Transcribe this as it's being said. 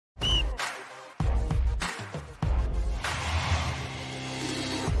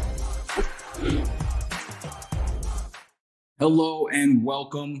Hello and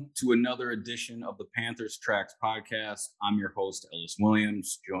welcome to another edition of the Panthers Tracks podcast. I'm your host, Ellis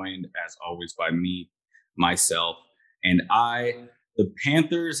Williams, joined as always by me, myself, and I. The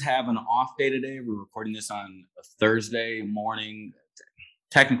Panthers have an off day today. We're recording this on a Thursday morning.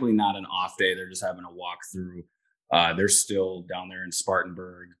 Technically not an off day. They're just having a walkthrough. They're still down there in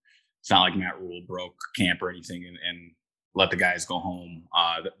Spartanburg. It's not like Matt Rule broke camp or anything and let the guys go home.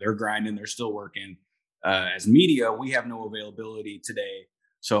 They're grinding. They're still working. As media, we have no availability today,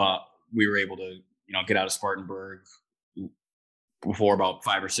 so we were able to, get out of Spartanburg before about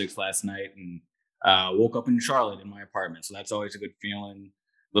 5 or 6 last night, and woke up in Charlotte in my apartment. So that's always a good feeling.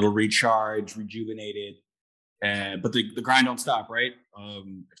 Little recharge, rejuvenated, but the grind don't stop, right?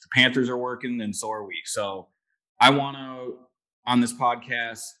 If the Panthers are working, then so are we. So I want to on this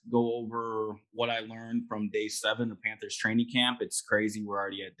podcast go over what I learned from day 7 of Panthers training camp. It's crazy. We're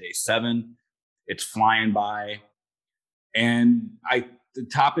already at day 7. It's flying by. And the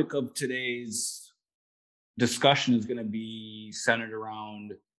topic of today's discussion is going to be centered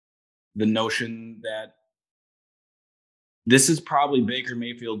around the notion that this is probably Baker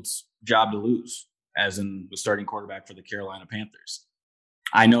Mayfield's job to lose, as in the starting quarterback for the Carolina Panthers.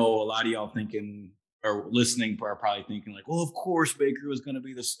 I know a lot of y'all thinking or listening are probably thinking like, well, of course Baker was going to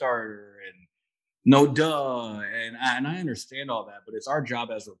be the starter and no duh. And I understand all that, but it's our job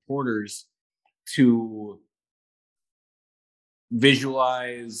as reporters to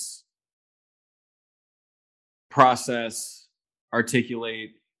visualize, process, articulate,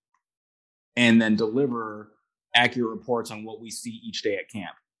 and then deliver accurate reports on what we see each day at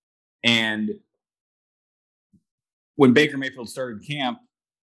camp. And when Baker Mayfield started camp,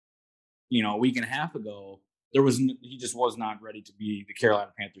 a week and a half ago, he just was not ready to be the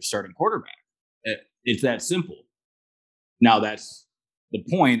Carolina Panthers starting quarterback. It's that simple. Now that's the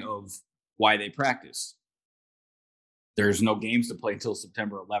point of why they practice. There's no games to play until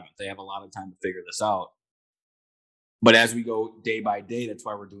September 11th. They have a lot of time to figure this out. But as we go day by day, that's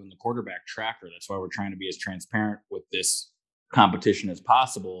why we're doing the quarterback tracker. That's why we're trying to be as transparent with this competition as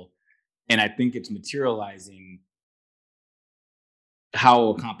possible. And I think it's materializing how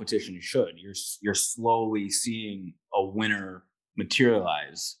a competition should. You're slowly seeing a winner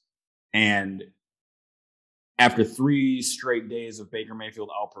materialize. And after 3 straight days of Baker Mayfield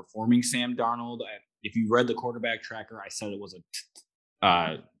outperforming Sam Darnold, if you read the quarterback tracker, I said it was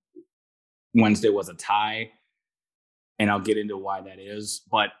Wednesday was a tie, and I'll get into why that is.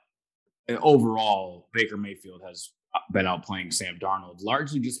 But overall, Baker Mayfield has been outplaying Sam Darnold,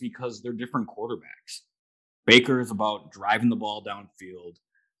 largely just because they're different quarterbacks. Baker is about driving the ball downfield.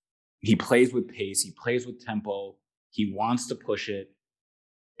 He plays with pace. He plays with tempo. He wants to push it.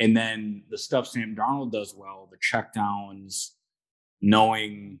 And then the stuff Sam Darnold does well, the checkdowns,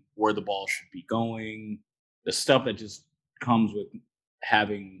 knowing where the ball should be going, the stuff that just comes with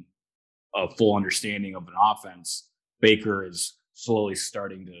having a full understanding of an offense, Baker is slowly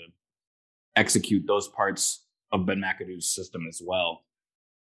starting to execute those parts of Ben McAdoo's system as well.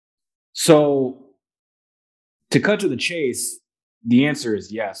 So to cut to the chase, the answer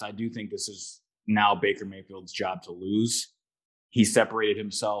is yes. I do think this is now Baker Mayfield's job to lose. He separated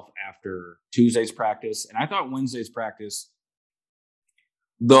himself after Tuesday's practice. And I thought Wednesday's practice,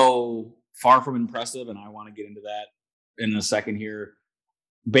 though far from impressive, and I want to get into that in a second here,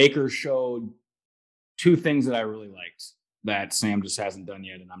 Baker showed 2 things that I really liked that Sam just hasn't done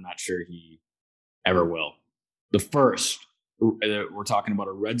yet, and I'm not sure he ever will. The first, we're talking about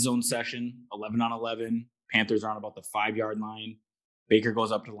a red zone session, 11 on 11. Panthers are on about the 5-yard line. Baker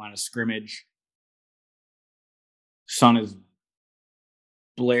goes up to the line of scrimmage. Sun is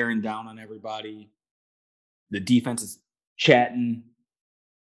blaring down on everybody. The defense is chatting.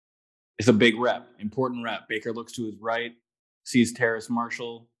 It's a big rep, important rep. Baker looks to his right, sees Terrace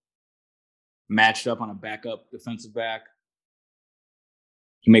Marshall matched up on a backup defensive back.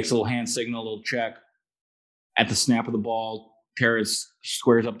 He makes a little hand signal, a little check. At the snap of the ball, Terrace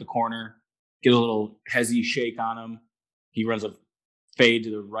squares up the corner, get a little hezzy shake on him. He runs a fade to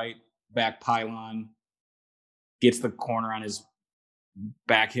the right back pylon, gets the corner on his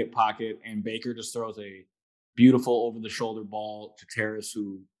back hip pocket, and Baker just throws a beautiful over-the-shoulder ball to Terrace,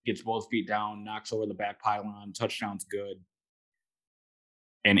 who gets both feet down, knocks over the back pylon, touchdown's good,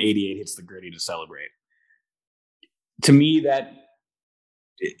 and 88 hits the gritty to celebrate. To me, that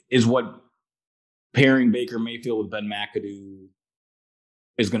is what pairing Baker Mayfield with Ben McAdoo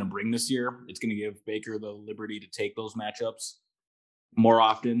is going to bring this year. It's going to give Baker the liberty to take those matchups more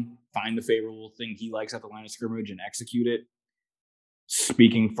often, find the favorable thing he likes at the line of scrimmage and execute it.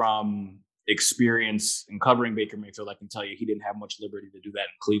 Speaking from experience in covering Baker Mayfield, I can tell you he didn't have much liberty to do that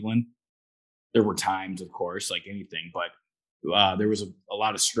in Cleveland. There were times, of course, like anything, but there was a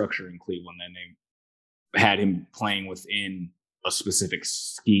lot of structure in Cleveland, and they had him playing within a specific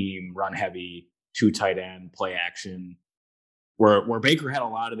scheme, run heavy, 2 tight end, play action, where Baker had a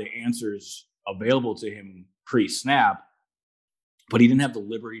lot of the answers available to him pre-snap, but he didn't have the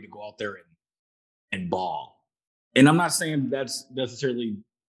liberty to go out there and ball. And I'm not saying that's necessarily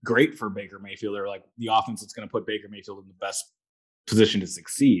great for Baker Mayfield, or like the offense that's going to put Baker Mayfield in the best position to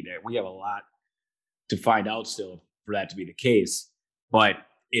succeed. We have a lot to find out still for that to be the case, but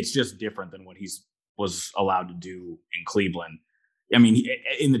it's just different than what he's was allowed to do in Cleveland. I mean,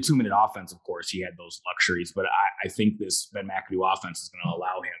 in the 2-minute offense, of course, he had those luxuries, but I think this Ben McAdoo offense is going to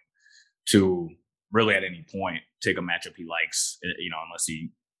allow him to really at any point take a matchup he likes, unless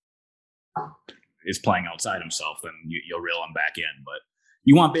he is playing outside himself, then you'll reel him back in. But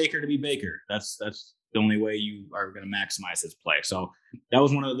you want Baker to be Baker. That's the only way you are going to maximize his play. So that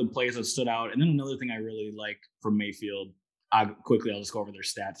was one of the plays that stood out. And then another thing I really like from Mayfield, I'll just go over their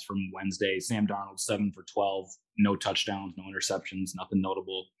stats from Wednesday. Sam Darnold, 7 for 12, no touchdowns, no interceptions, nothing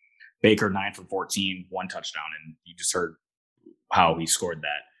notable. Baker, 9 for 14, 1 touchdown. And you just heard how he scored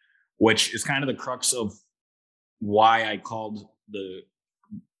that, which is kind of the crux of why I called the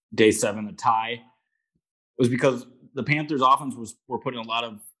day 7 a tie, was because the Panthers offense were put in a lot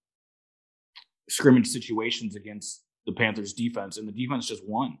of scrimmage situations against the Panthers defense, and the defense just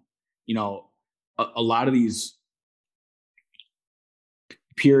won. A lot of these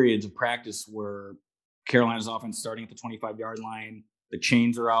periods of practice where Carolina's offense starting at the 25-yard line, the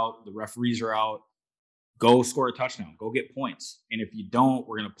chains are out, the referees are out, go score a touchdown, go get points. And if you don't,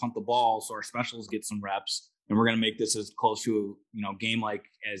 we're going to punt the ball so our specials get some reps, and we're going to make this as close to game-like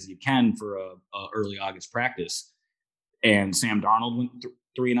as you can for a early August practice. And Sam Darnold went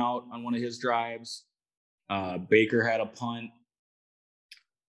 3 and out on one of his drives. Baker had a punt,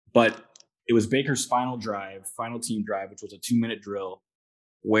 but it was Baker's final team drive, which was a 2-minute drill,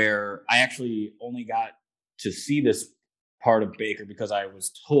 where I actually only got to see this part of Baker because I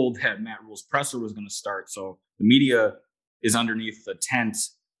was told that Matt Rule's presser was going to start. So the media is underneath the tent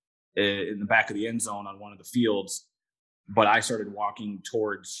in the back of the end zone on one of the fields. But I started walking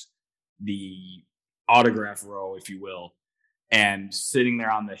towards the autograph row, if you will, and sitting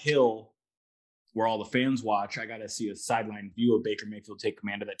there on the hill where all the fans watch, I got to see a sideline view of Baker Mayfield take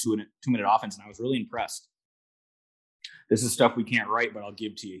command of that 2-minute offense. And I was really impressed. This is stuff we can't write, but I'll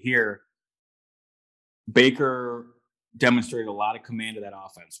give to you here. Baker demonstrated a lot of command of that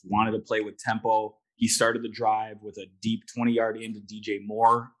offense, wanted to play with tempo. He started the drive with a deep 20-yard into DJ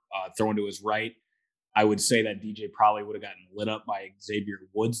Moore, throwing to his right. I would say that DJ probably would have gotten lit up by Xavier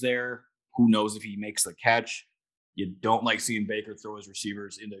Woods there. Who knows if he makes the catch? You don't like seeing Baker throw his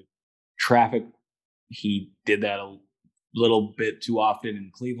receivers into traffic. He did that a little bit too often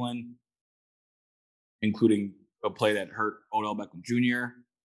in Cleveland, including a play that hurt Odell Beckham Jr.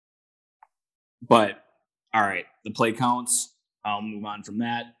 But, all right, the play counts. I'll move on from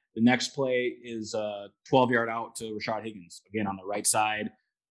that. The next play is a 12-yard out to Rashad Higgins, again on the right side.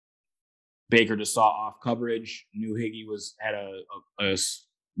 Baker just saw off coverage. Knew Higgy had a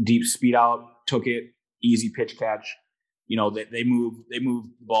deep speed out, took it, easy pitch catch. They moved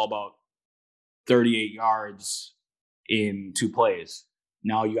the ball about 38 yards in 2 plays.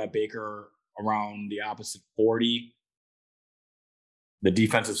 Now you got Baker around the opposite 40. The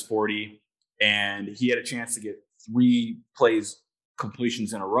defense is 40, and he had a chance to get 3 plays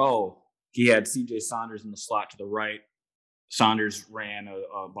completions in a row. He had CJ Saunders in the slot to the right. Saunders ran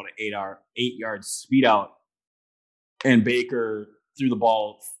about an 8-yard speed out, and Baker threw the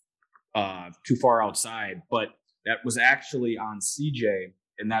ball too far outside. But that was actually on CJ,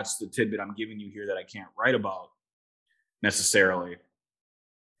 and that's the tidbit I'm giving you here that I can't write about necessarily.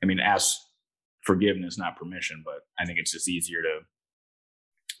 I mean, ask forgiveness, not permission, but I think it's just easier to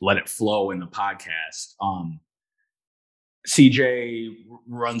let it flow in the podcast. CJ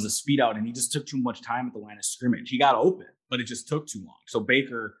runs a speed out, and he just took too much time at the line of scrimmage. He got open, but it just took too long. So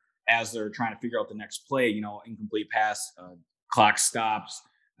Baker, as they're trying to figure out the next play, incomplete pass, clock stops.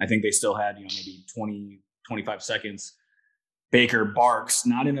 I think they still had, maybe 20, 25 seconds. Baker barks,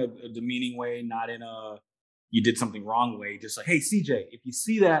 not in a demeaning way, not in a you did something wrong way, just like, hey, CJ, if you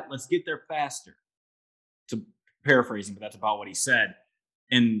see that, let's get there faster. To paraphrasing, but that's about what he said.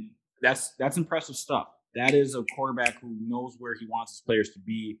 And that's impressive stuff. That is a quarterback who knows where he wants his players to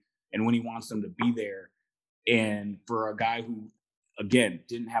be and when he wants them to be there. And for a guy who, again,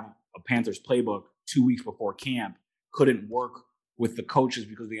 didn't have a Panthers playbook 2 weeks before camp, couldn't work with the coaches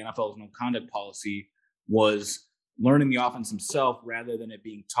because the NFL's no conduct policy, was learning the offense himself rather than it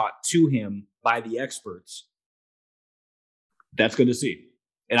being taught to him by the experts. That's good to see.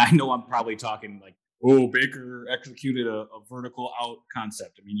 And I know I'm probably talking like oh, Baker executed a vertical out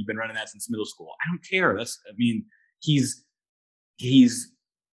concept. I mean, you've been running that since middle school. I don't care. He's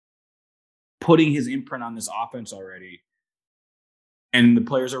putting his imprint on this offense already, and the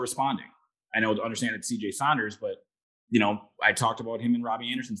players are responding. I understand it's CJ Saunders, but I talked about him and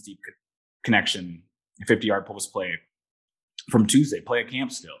Robbie Anderson's deep connection, 50-yard post play from Tuesday, play at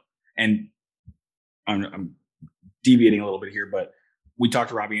camp still. And I'm deviating a little bit here, but we talked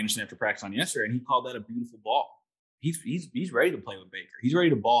to Robbie Anderson after practice on yesterday, and he called that a beautiful ball. He's ready to play with Baker. He's ready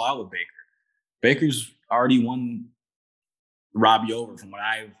to ball out with Baker. Baker's already won Robbie over from what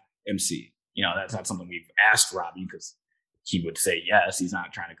I've emceed. That's not something we've asked Robbie because he would say yes. He's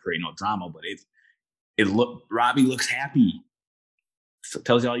not trying to create no drama, but Robbie looks happy. So it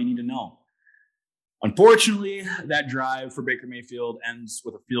tells you all you need to know. Unfortunately, that drive for Baker Mayfield ends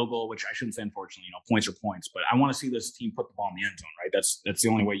with a field goal, which I shouldn't say unfortunately, points are points, but I want to see this team put the ball in the end zone, right? That's the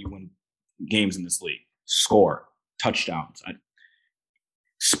only way you win games in this league. Score, touchdowns,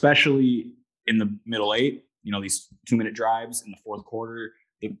 especially in the middle eight, these 2-minute drives in the fourth quarter.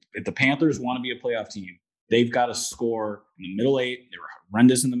 If the Panthers want to be a playoff team, they've got to score in the middle eight. They were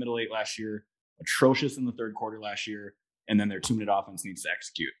horrendous in the middle eight last year, atrocious in the third quarter last year, and then their 2-minute offense needs to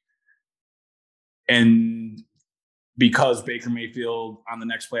execute. And because Baker Mayfield on the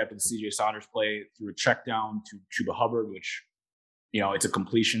next play after the CJ Saunders play threw a check down to Chuba Hubbard, which, it's a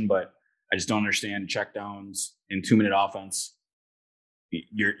completion, but I just don't understand check downs in 2-minute offense.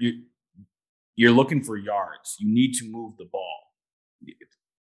 You're looking for yards. You need to move the ball.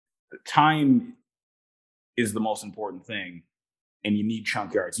 Time is the most important thing, and you need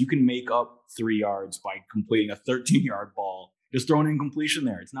chunk yards. You can make up 3 yards by completing a 13-yard ball, just throwing in completion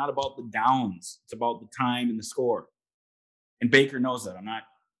there. It's not about the downs. It's about the time and the score. And Baker knows that. I'm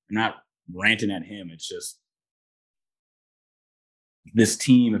not ranting at him. It's just this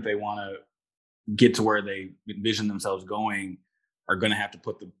team, if they want to get to where they envision themselves going, are going to have to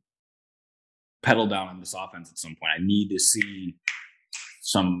put the pedal down on this offense at some point. I need to see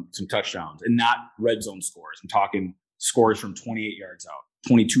some touchdowns and not red zone scores. I'm talking scores from 28 yards out,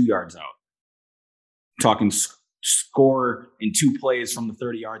 22 yards out. I'm talking score in 2 plays from the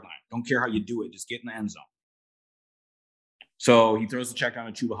 30-yard line. Don't care how you do it. Just get in the end zone. So he throws the check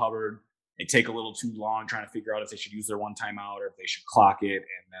down to Chuba Hubbard. They take a little too long trying to figure out if they should use their one timeout or if they should clock it.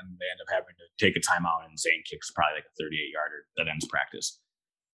 And then they end up having to take a timeout, and Zane kicks probably like a 38-yarder that ends practice.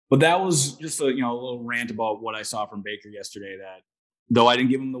 But that was just a little rant about what I saw from Baker yesterday, that though I didn't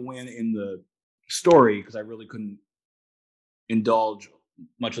give him the win in the story because I really couldn't indulge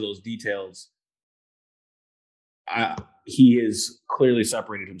much of those details, he has clearly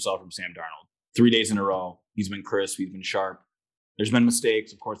separated himself from Sam Darnold. 3 days in a row, he's been crisp, he's been sharp. There's been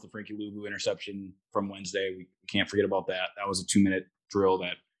mistakes. Of course, the Frankie Luvu interception from Wednesday, we can't forget about that. That was a 2-minute drill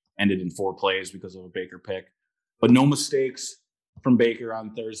that ended in 4 plays because of a Baker pick. But no mistakes from Baker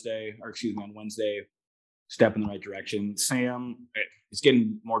on Wednesday. Step in the right direction. Sam, it's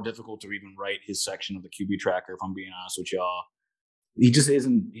getting more difficult to even write his section of the QB tracker, if I'm being honest with y'all. He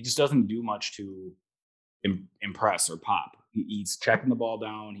just doesn't do much to impress or pop. He's checking the ball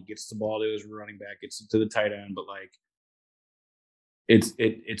down. He gets the ball to his running back, gets it to the tight end, but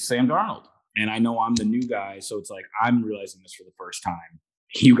it's Sam Darnold. And I know I'm the new guy, so it's like I'm realizing this for the first time.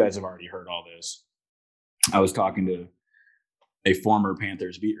 You guys have already heard all this. I was talking to a former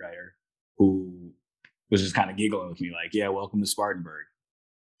Panthers beat writer who was just kind of giggling with me like, yeah, welcome to Spartanburg.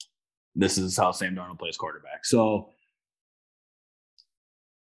 This is how Sam Darnold plays quarterback. So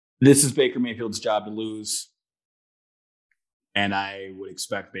this is Baker Mayfield's job to lose. And I would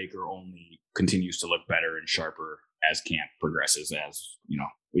expect Baker only continues to look better and sharper as camp progresses, as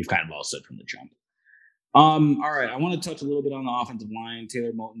we've kind of all said from the jump. All right, I want to touch a little bit on the offensive line.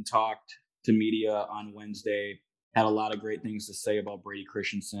 Taylor Moton talked to media on Wednesday, had a lot of great things to say about Brady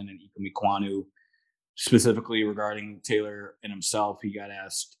Christensen and Ikem Ekwonu, specifically regarding Taylor and himself. He got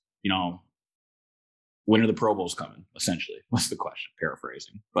asked, when are the Pro Bowls coming? Essentially, what's the question?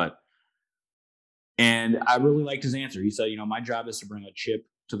 Paraphrasing, and I really liked his answer. He said, my job is to bring a chip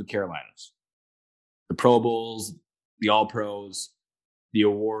to the Carolinas. The Pro Bowls, the All-Pros, the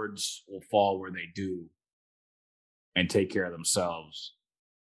awards will fall where they do and take care of themselves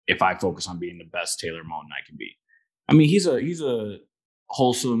if I focus on being the best Taylor Moton I can be. I mean, he's a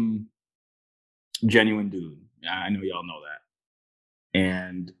wholesome, genuine dude. I know y'all know that.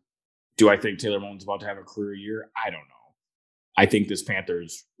 And do I think Taylor Moton's about to have a career year? I don't know. I think this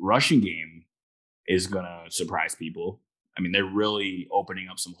Panthers rushing game is going to surprise people. I mean, they're really opening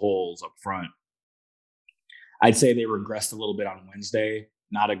up some holes up front. I'd say they regressed a little bit on Wednesday.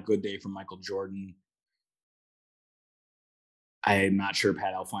 Not a good day for Michael Jordan. I'm not sure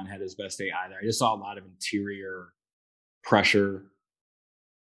Pat Elflein had his best day either. I just saw a lot of interior pressure.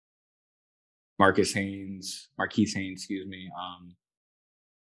 Marquise Haynes, excuse me,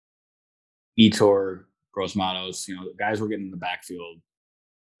 Etor, Gross Matos, the guys were getting in the backfield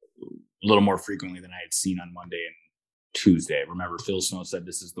a little more frequently than I had seen on Monday and Tuesday. Remember, Phil Snow said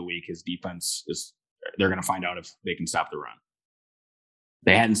this is the week his defense they're going to find out if they can stop the run.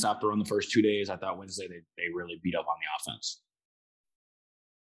 They hadn't stopped the run the first 2 days. I thought Wednesday they really beat up on the offense.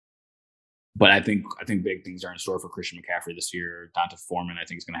 But I think big things are in store for Christian McCaffrey this year. D'Onta Foreman, I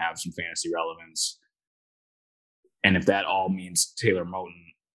think, is going to have some fantasy relevance. And if that all means Taylor Moton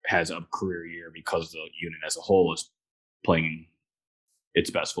has a career year because the unit as a whole is playing its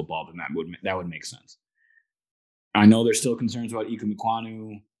best football, then that would make sense. I know there's still concerns about Ikem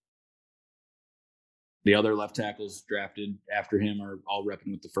Ekwonu. The other left tackles drafted after him are all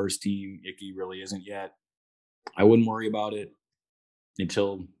repping with the first team. Icky really isn't yet. I wouldn't worry about it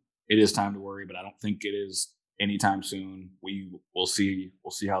until it is time to worry, but I don't think it is anytime soon. We'll see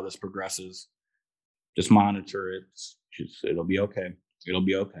how this progresses. Just monitor it. It'll be okay. It'll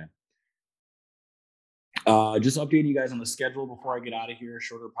be okay. Just updating you guys on the schedule before I get out of here.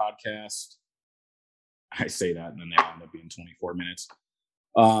 Shorter podcast. I say that, and then they end up being 24 minutes.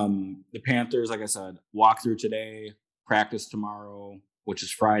 The Panthers, like I said, walk through today, practice tomorrow, which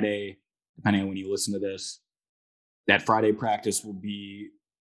is Friday, depending on when you listen to this. That Friday practice will be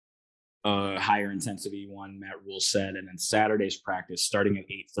a higher intensity one, Matt Rule said, and then Saturday's practice starting at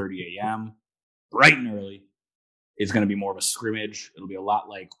 8:30 a.m., bright and early, is going to be more of a scrimmage. It'll be a lot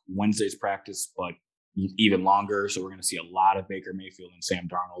like Wednesday's practice, but even longer. So we're going to see a lot of Baker Mayfield and Sam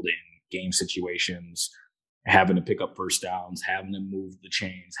Darnold in game situations, having to pick up first downs, having to move the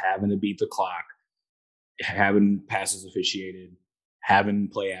chains, having to beat the clock, having passes officiated, having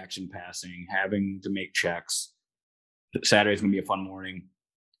play action passing, having to make checks. Saturday's going to be a fun morning.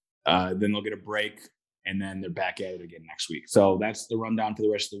 Then they'll get a break, and then they're back at it again next week. So that's the rundown for the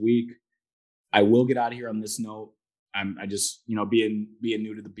rest of the week. I will get out of here on this note. I just, being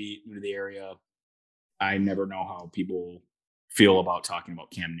new to the beat, new to the area, I never know how people feel about talking about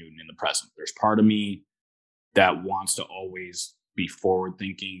Cam Newton in the present. There's part of me that wants to always be forward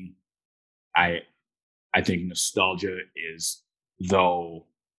thinking. I think nostalgia is, though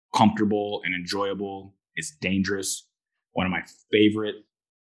comfortable and enjoyable, is dangerous. One of my favorite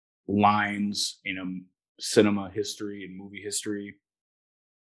lines in cinema history and movie history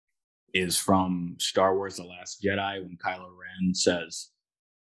is from Star Wars: The Last Jedi, when Kylo Ren says,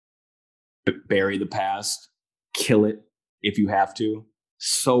 "Bury the past, kill it if you have to."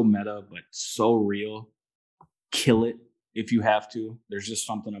 So meta, but so real. Kill it if you have to. There's just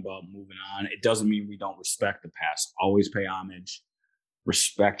something about moving on. It doesn't mean we don't respect the past. Always pay homage.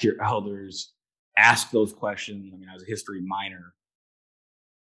 Respect your elders. Ask those questions. I was a history minor,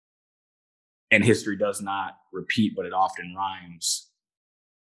 and history does not repeat, but it often rhymes.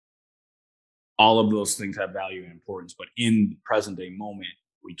 All of those things have value and importance, but in the present day moment,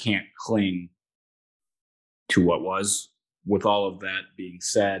 we can't cling to what was. With all of that being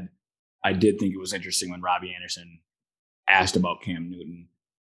said, I did think it was interesting when Robbie Anderson, asked about Cam Newton,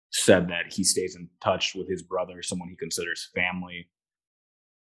 said that he stays in touch with his brother, someone he considers family,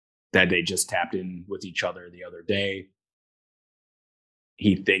 that they just tapped in with each other the other day.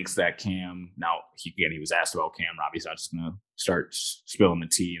 He thinks that Cam, he was asked about Cam. Robbie's not just going to start spilling the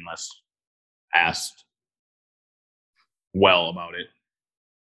tea unless asked well about it.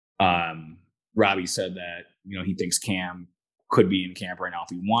 Robbie said that, he thinks Cam could be in camp right now if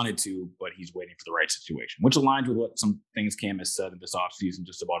he wanted to, but he's waiting for the right situation, which aligns with what some things Cam has said in this offseason,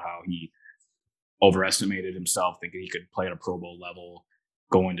 just about how he overestimated himself, thinking he could play at a Pro Bowl level,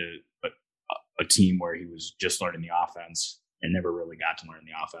 go into a team where he was just learning the offense and never really got to learn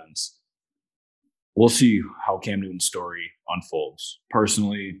the offense. We'll see how Cam Newton's story unfolds.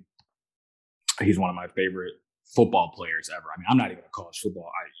 Personally, he's one of my favorite football players ever. I'm not even a college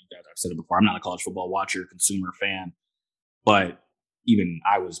football. I've said it before. I'm not a college football watcher, consumer fan, but even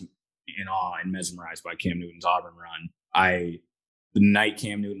I was in awe and mesmerized by Cam Newton's Auburn run. The night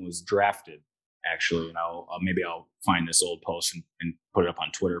Cam Newton was drafted, actually, and maybe I'll find this old post and put it up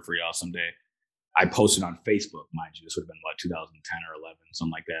on Twitter for y'all someday. I posted on Facebook, mind you. This would have been 2010 or 11,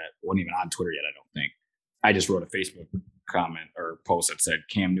 something like that. It wasn't even on Twitter yet, I don't think. I just wrote a Facebook comment or post that said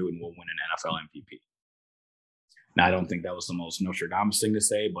Cam Newton will win an NFL MVP. Now, I don't think that was the most Nostradamus thing to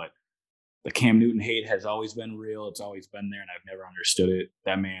say, but the Cam Newton hate has always been real. It's always been there, and I've never understood it.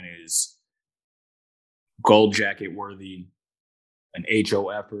 That man is gold jacket worthy, an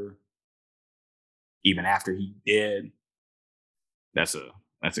HOFer. Even after he did, that's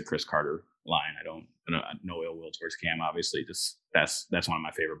a Chris Carter line. I don't no ill will towards Cam, obviously. Just that's one of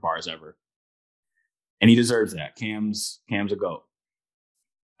my favorite bars ever. And he deserves that. Cam's a GOAT.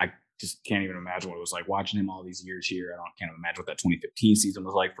 I just can't even imagine what it was like watching him all these years here. Can't imagine what that 2015 season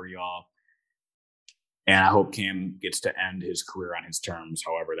was like for y'all. And I hope Cam gets to end his career on his terms,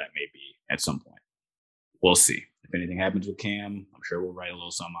 however that may be at some point. We'll see. If anything happens with Cam, I'm sure we'll write a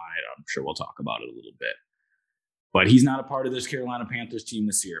little something on it. I'm sure we'll talk about it a little bit. But he's not a part of this Carolina Panthers team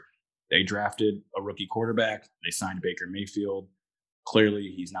this year. They drafted a rookie quarterback. They signed Baker Mayfield.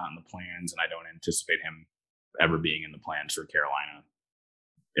 Clearly, he's not in the plans, and I don't anticipate him ever being in the plans for Carolina,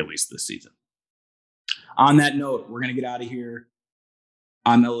 at least this season. On that note, we're going to get out of here.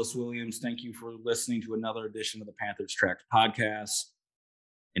 I'm Ellis Williams. Thank you for listening to another edition of the Panthers Tracks podcast.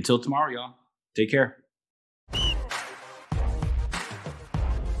 Until tomorrow, y'all. Take care.